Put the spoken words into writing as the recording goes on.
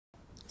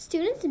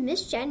Students in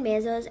Miss Jen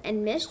Mazo's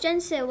and Miss Jen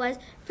Silva's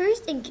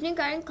first and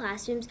kindergarten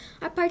classrooms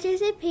are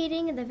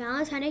participating in the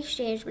Valentine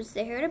Exchange, which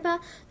they heard about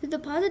through the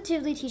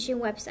Positively Teaching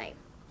website.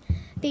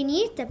 They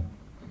need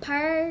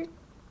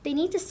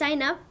to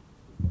sign up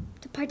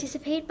to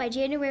participate by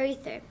January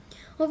 3rd.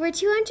 Over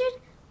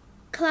 200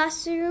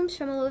 classrooms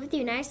from all over the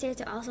United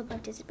States are also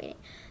participating.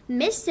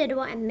 Miss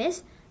Sidwa and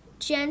Miss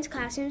Jen's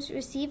classrooms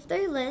received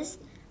their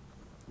lists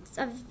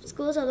of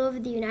schools all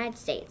over the United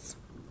States.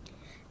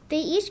 They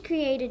each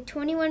created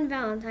 21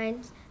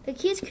 Valentines. The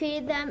kids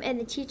created them and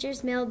the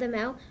teachers mailed them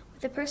out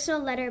with a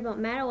personal letter about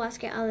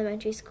Madawaska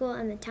Elementary School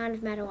and the town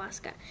of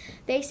Madawaska.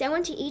 They sent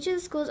one to each of the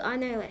schools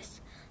on their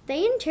list.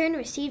 They in turn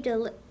received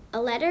a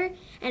letter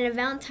and a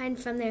Valentine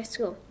from their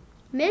school.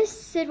 Miss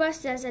Sidwa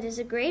says that it's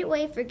a great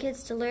way for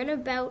kids to learn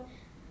about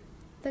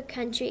the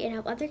country and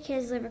help other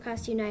kids live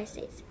across the United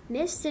States.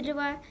 Miss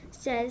Sidwa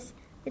says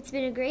it's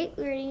been a great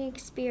learning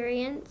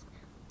experience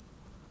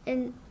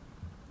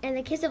and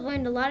the kids have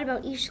learned a lot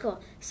about each school.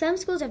 Some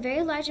schools are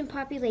very large in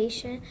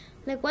population,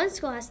 like one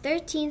school has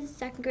 13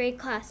 second grade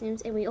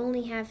classrooms and we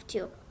only have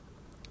 2.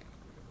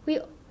 We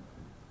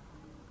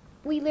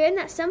learned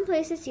that some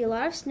places see a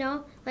lot of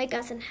snow like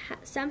us and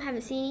some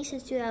haven't seen any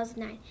since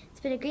 2009. It's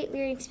been a great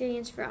learning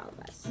experience for all of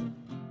us.